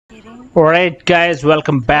Alright guys,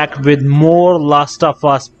 welcome back with more Last of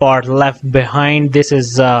Us part Left Behind. This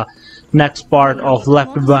is next part of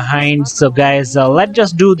Left Behind. So guys, let's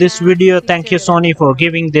just do this video. Thank you Sony for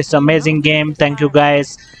giving this amazing game. Thank you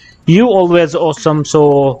guys. You always awesome.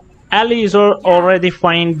 So Ellie is already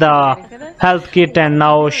find the health kit and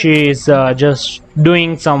now she is just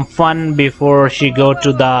doing some fun before she go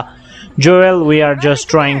to the Joel. We are just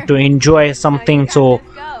trying to enjoy something, so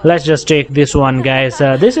let's just take this one guys.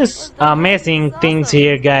 This is amazing things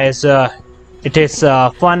here guys. It is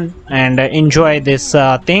fun and enjoy these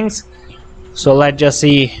things, so let's just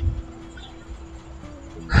see.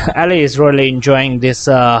 Ellie is really enjoying these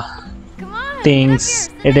things.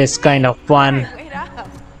 It is kind of fun.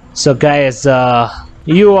 So guys,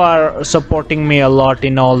 you are supporting me a lot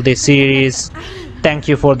in all this series. Thank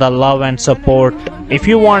you for the love and support. If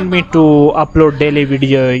you want me to upload daily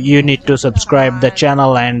video, you need to subscribe the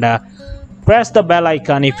channel and press the bell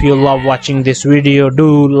icon. If you love watching this video,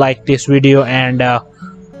 do like this video. And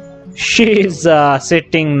she is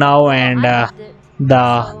sitting now and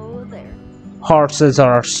the horses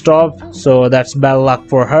are stopped, so that's bad luck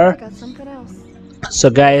for her.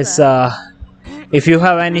 So guys, if you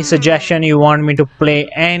have any suggestion, you want me to play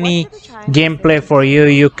any gameplay for you,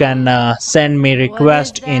 you can send me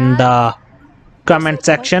request in the comment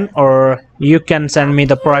section, or you can send me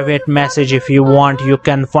the private message if you want. You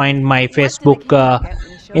can find my Facebook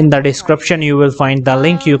in the description. You will find the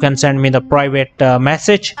link. You can send me the private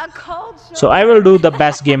message, so I will do the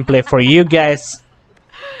best gameplay for you guys.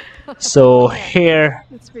 So here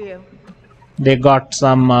they got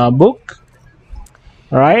some book.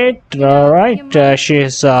 Right, she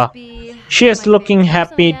is looking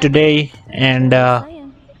happy today, and I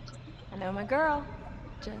know my girl.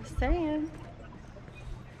 Just saying.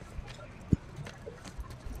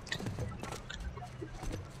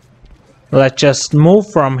 let's just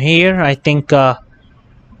move from here. I think okay.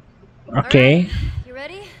 Right. You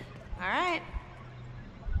ready? All right.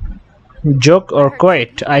 Joke or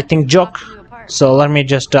quit? I think joke. So let me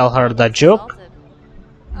just tell her the joke.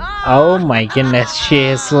 Oh my goodness, she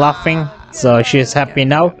is laughing, so she is happy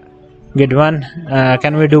now. Good one.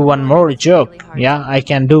 Can we do one more joke? Yeah, I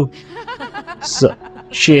can do. So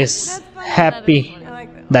she is happy.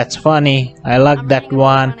 That's funny. I like that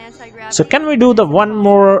one. So can we do the one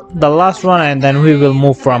more, the last one, and then we will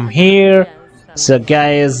move from here. So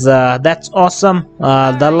guys, that's awesome.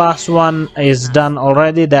 The last one is done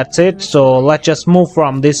already. That's it. So let's just move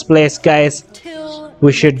from this place guys.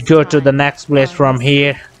 We should go to the next place from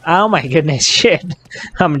here. Oh my goodness, shit.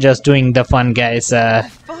 I'm just doing the fun guys.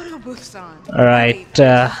 Alright,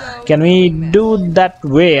 can we do that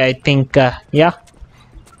way? I think yeah,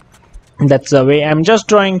 that's the way. I'm just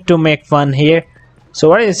trying to make fun here. So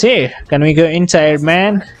what is here? Can we go inside,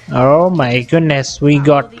 man? Oh my goodness, we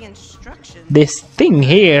got this thing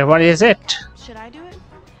here. What is it?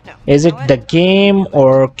 Is it the game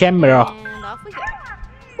or camera?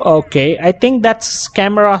 Okay, I think that's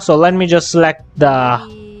camera. So let me just select the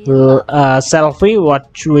selfie, what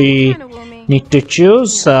we need to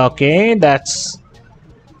choose. Okay, that's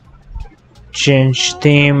change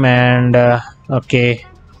theme and okay,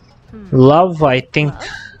 love, I think.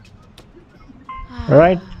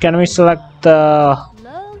 Right, can we select the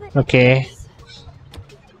okay.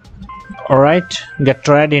 Alright, get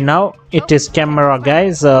ready now. It is camera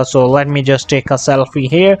guys. So let me just take a selfie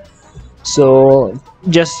here. So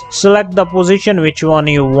just select the position which one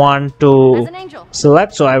you want to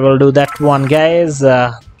select. So I will do that one guys.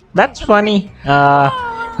 That's funny.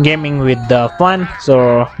 Gaming with the fun,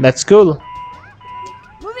 so that's cool.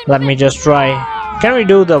 Let me just try. Can we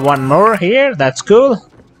do the one more here? That's cool.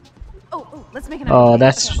 Oh,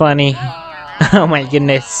 that's funny. Oh my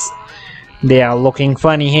goodness, they are looking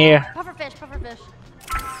funny here.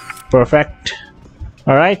 Perfect.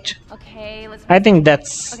 All right, I think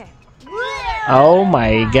that's oh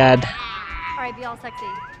my god.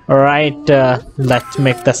 Alright, let's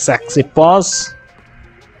make the sexy pause.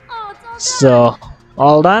 So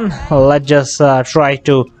all done. Let's just try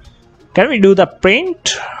to, can we do the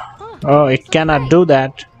print? Oh, it cannot do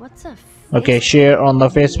that. Okay, share on the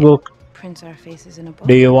Facebook.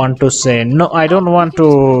 Do you want to say no? I don't want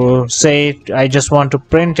to say it, I just want to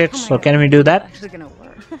print it. So can we do that?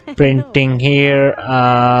 Printing here.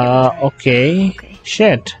 Okay,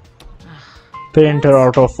 shit, printer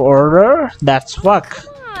out of order. That's fuck.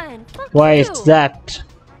 Why is that?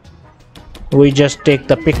 We just take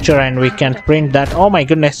the picture and we can't print that. Oh my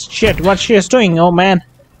goodness, shit, what she is doing? Oh man,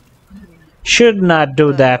 should not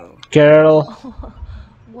do that, girl.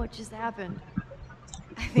 What just happened?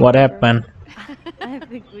 What happened? I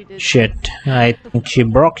think we did. Shit, I think she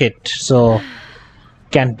broke it. So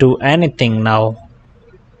can't do anything now.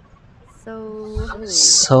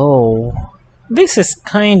 So this is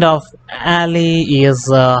kind of Ali is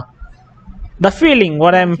the feeling.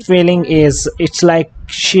 What I'm feeling is it's like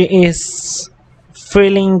she is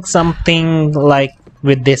feeling something like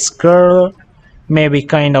with this girl, maybe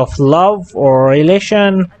kind of love or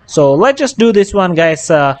relation. So let's just do this one,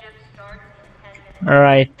 guys. Alright,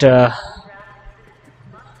 I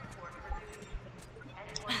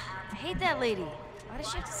hate that lady. Why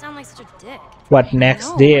does she have to sound like such a dick? what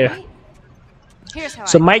next there? Right? Here's how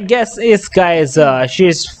So my guess is, guys,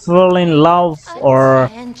 she's full in love, or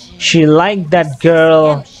she liked that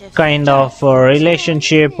girl, kind of a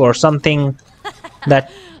relationship or something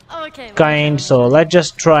that Okay, kind. So let's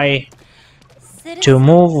just try to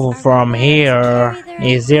move from here.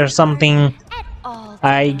 Is there something?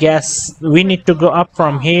 I guess we need to go up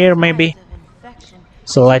from here, maybe.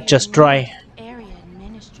 So let's just try.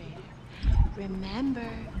 Remember,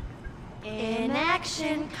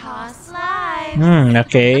 inaction costs lives.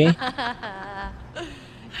 Okay.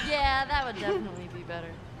 Yeah, that would definitely be better.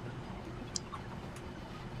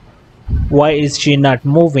 Why is she not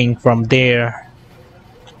moving from there?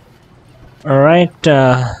 Alright,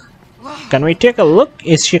 can we take a look?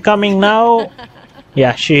 Is she coming now?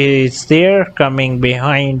 Yeah, she is there, coming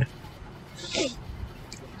behind.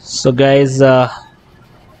 So guys,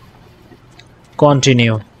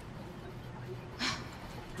 continue.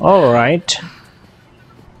 Alright.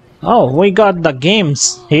 Oh, we got the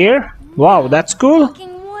games here. Wow, that's cool.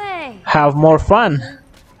 Fucking way. Have more fun.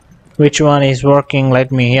 Which one is working?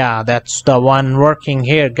 Let me, yeah, that's the one working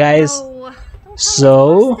here, guys. Oh,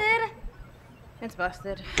 So, it's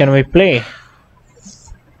busted. can we play?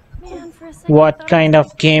 Man, for a second, What kind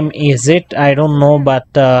of game is it? I don't know, but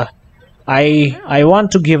I want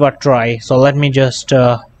to give a try. So let me just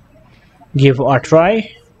give a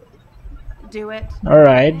try. Do it.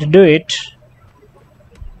 Alright, do it.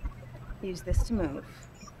 Use this to move.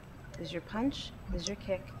 This is your punch. This is your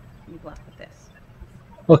kick. You block with this.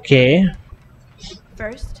 Okay.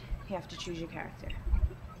 First, you have to choose your character.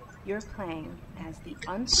 You're playing as the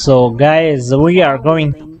So guys, we are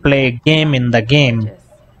going to play a game in the game.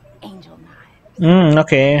 angel knives.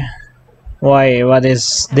 Okay. Why? What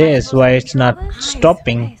is this? Why it's not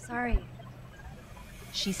stopping? Okay, sorry.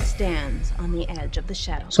 She stands on the edge of the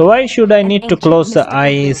shadow. So why should I An need to ancient close the mystical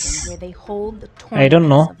eyes? building where they hold the I don't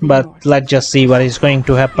know, torments of the but Norse. let's just see what is going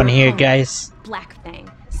to happen Your here, opponent, guys. Black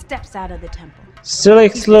Fang steps out of the temple. Still,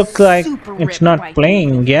 it He's looks a like super it's ripped not Viking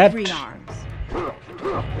playing with yet. 3 arms.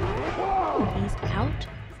 He's out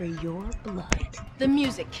for your blood. The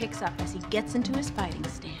music kicks up as he gets into his fighting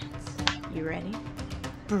stance. You ready?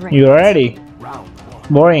 Bring You it. ready?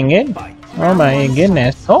 Boring it? Oh my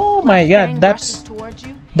goodness. Oh my god, that's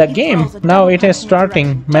the game. Now it is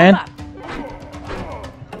starting, man.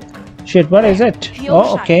 Shit, what is it?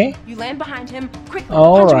 Oh, okay. You land behind him. Quick.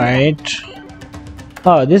 Alright.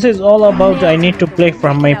 Oh, this is all about I need to play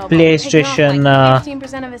from my PlayStation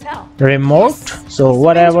remote. So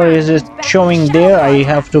whatever is it showing there, I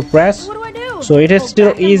have to press. So it is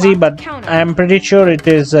still easy, but I'm pretty sure it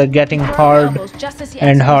is getting hard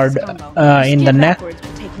and hard in the neck.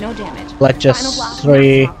 Let's just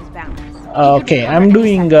try. Okay, I'm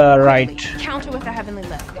doing right.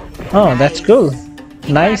 Oh, that's cool.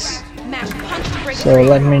 Nice. So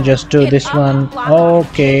let me just do this one.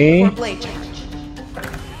 Okay.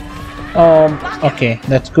 Okay,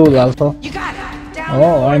 that's cool also.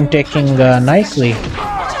 Oh, I'm taking nicely.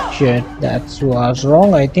 Shit, that was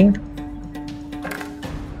wrong, I think.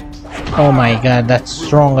 Oh my god,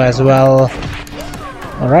 that's wrong as well.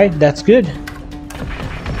 Alright, that's good.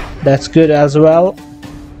 That's good as well.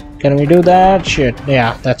 Can we do that? Shit,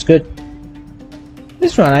 yeah, that's good.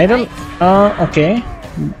 This one, I don't... okay.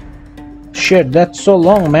 Shit, that's so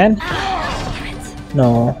long, man.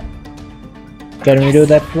 No. Can we do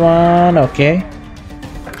that one? Okay.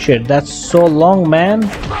 Shit, that's so long, man.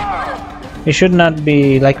 It should not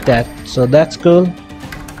be like that. So that's cool.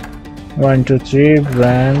 1, 2, 3,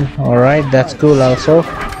 brand. Alright, that's cool also.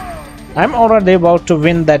 I'm already about to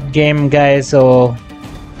win that game, guys, so...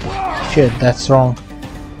 Shit, that's wrong.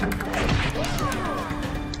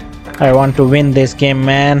 I want to win this game,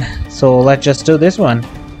 man. So let's just do this one.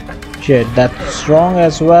 Shit, that's wrong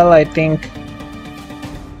as well, I think.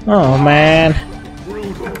 Oh, man.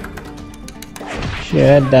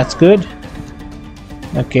 Shit, that's good.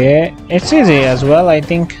 Okay, it's easy as well, I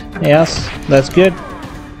think. Yes, that's good.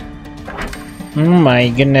 My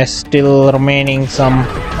goodness, still remaining some.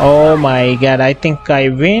 Oh my god, I think I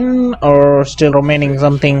win, or still remaining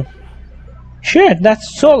something. Shit,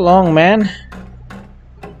 that's so long, man.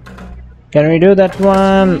 Can we do that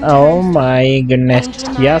one? Oh my goodness.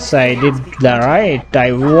 Yes, I did that right.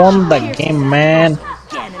 I won the game, man.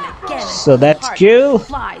 Again and again So until the that's heart cool.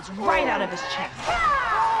 flies right out of his chest.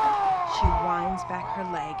 She winds back her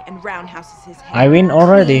leg and roundhouses his head. I win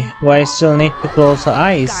already. Clean. Why still need to close the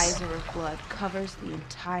eyes? Geyser of blood covers the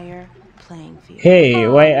entire playing field. Hey,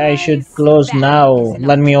 why I should close That now? is enough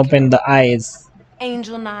Let me to open kill. the eyes.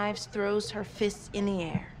 Angel Knives throws her fists in the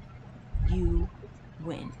air. You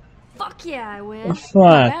win. Fuck yeah, I win.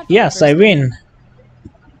 Fuck. Yes, I win.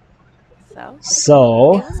 So?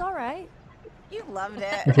 So, It was alright. You loved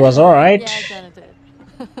it. it was alright. Yeah, I kinda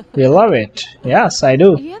did. We love it. Yes, I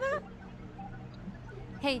do. You hear that?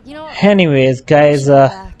 Hey, you know what? Anyways, I guys, should head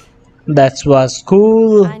back. that was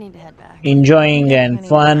cool. I need to head back. Enjoying and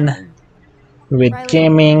fun with Riley,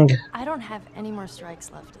 gaming. I don't have any more strikes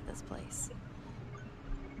left at this place.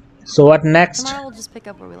 So what next? Tomorrow we'll just pick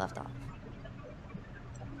up where we left off.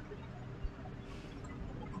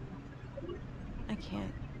 I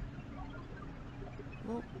can't.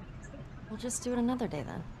 We'll just do it another day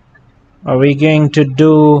then. Are we going to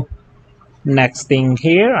do next thing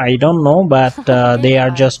here? I don't know, but they are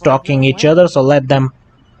just talking each other, so let them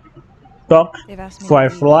talk. They've asked me to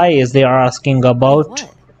Firefly is they are asking about.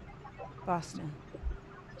 What? Boston.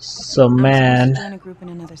 So I'm supposed man, to join a group in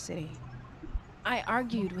another city. I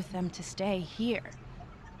argued with them to stay here.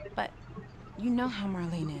 But you know how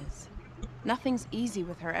Marlene is. Nothing's easy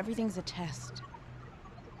with her. Everything's a test.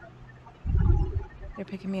 They're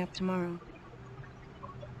picking me up tomorrow.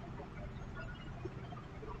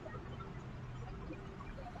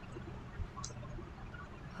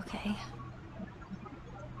 Okay.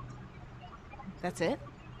 That's it?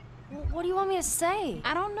 Well, what do you want me to say?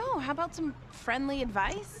 I don't know. How about some friendly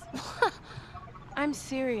advice? I'm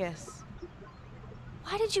serious.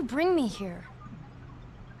 Why did you bring me here?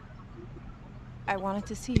 I wanted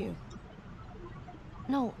to see you.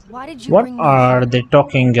 No, why did you what bring me are here? they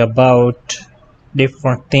talking about?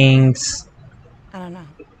 Different things. I don't know.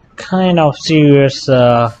 Kind of serious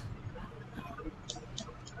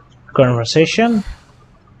conversation.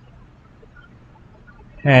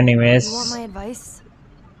 Anyways, You want my advice?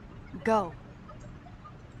 Go.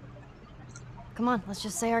 Come on, let's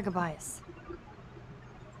just say our goodbyes.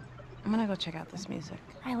 I'm gonna go check out this music.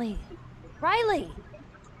 Riley! Riley!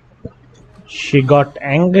 she got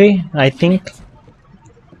angry, I think.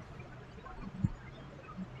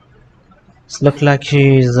 It look like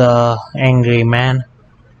she's angry, man.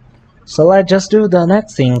 So let's just do the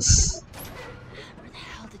next things. Where the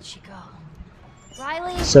hell did she go?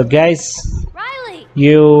 Riley! So guys, Riley!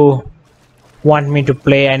 you want me to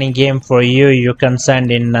play any game for you, you can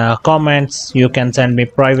send in comments, you can send me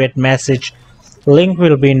private message. Link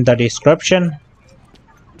will be in the description.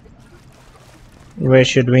 Where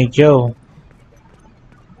should we go?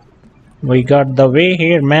 We got the way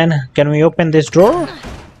here, man. Can we open this door?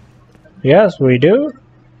 Yes, we do.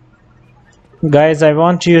 Guys, I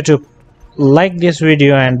want you to like this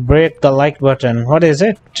video and break the like button. What is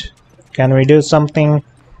it? Can we do something?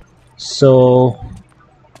 So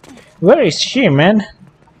where is she, man?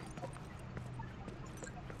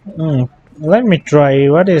 Let me try.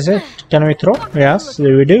 What is it? Can we throw? Yes,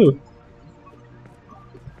 we do.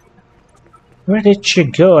 Where did she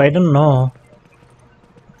go? I don't know.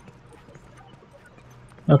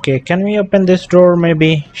 Okay, can we open this door?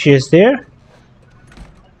 Maybe she is there.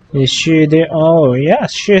 Is she there? Oh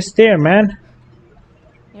yes, she is there, man.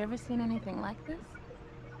 You ever seen anything like this?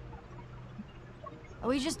 Are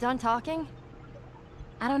we just done talking?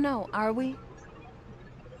 I don't know. Are we?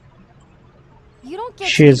 You don't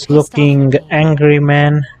get to be She's pissed looking off at me. angry,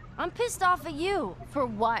 man. I'm pissed off at you. For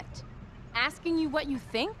what? Asking you what you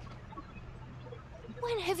think?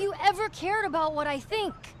 When have you ever cared about what I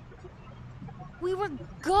think? We were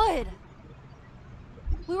good.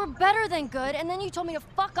 We were better than good, and then you told me to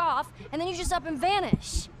fuck off, and then you just up and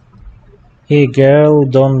vanish. Hey girl,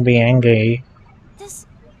 don't be angry. This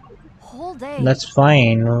whole day. That's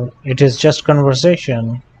fine. It is just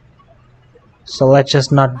conversation. So let's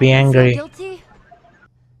just not be I feel angry. guilty.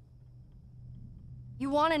 You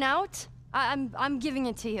want an out? I'm giving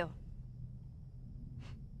it to you.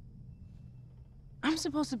 I'm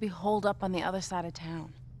supposed to be holed up on the other side of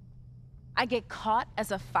town. I get caught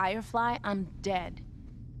as a firefly, I'm dead.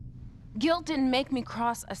 Guilt didn't make me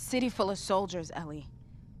cross a city full of soldiers, Ellie.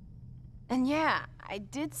 And yeah, I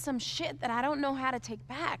did some shit that I don't know how to take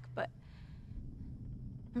back, but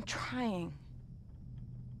I'm trying.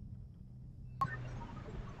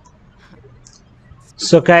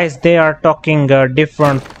 So guys, they are talking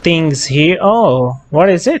different things here. Oh, what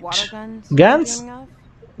is it? Water guns? Guns? Dreaming of?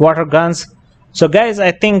 Water guns. So guys,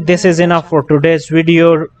 I think this is enough for today's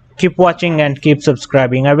video. keep watching and keep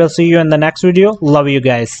subscribing. I will see you in the next video. Love you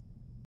guys.